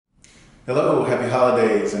Hello, happy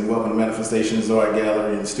holidays, and welcome to Manifestationz Art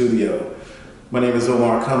Gallery and Studio. My name is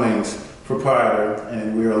Omar Cummings, proprietor,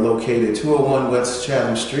 and we are located 201 West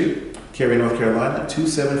Chatham Street, Cary, North Carolina,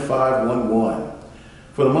 27511.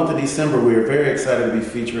 For the month of December, we are very excited to be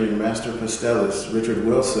featuring Master Pastelist Richard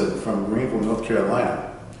Wilson from Greenville, North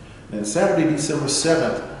Carolina. And Saturday, December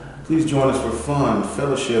 7th, please join us for fun,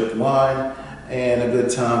 fellowship, wine, and a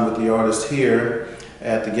good time with the artist here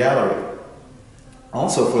at the gallery.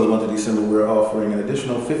 Also, for the month of December, we're offering an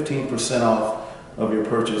additional 15% off of your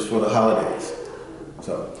purchase for the holidays.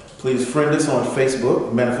 So please friend us on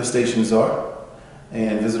Facebook, Manifestationz Art,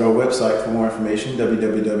 and visit our website for more information,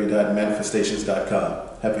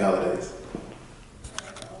 www.manifestationz.com. Happy holidays.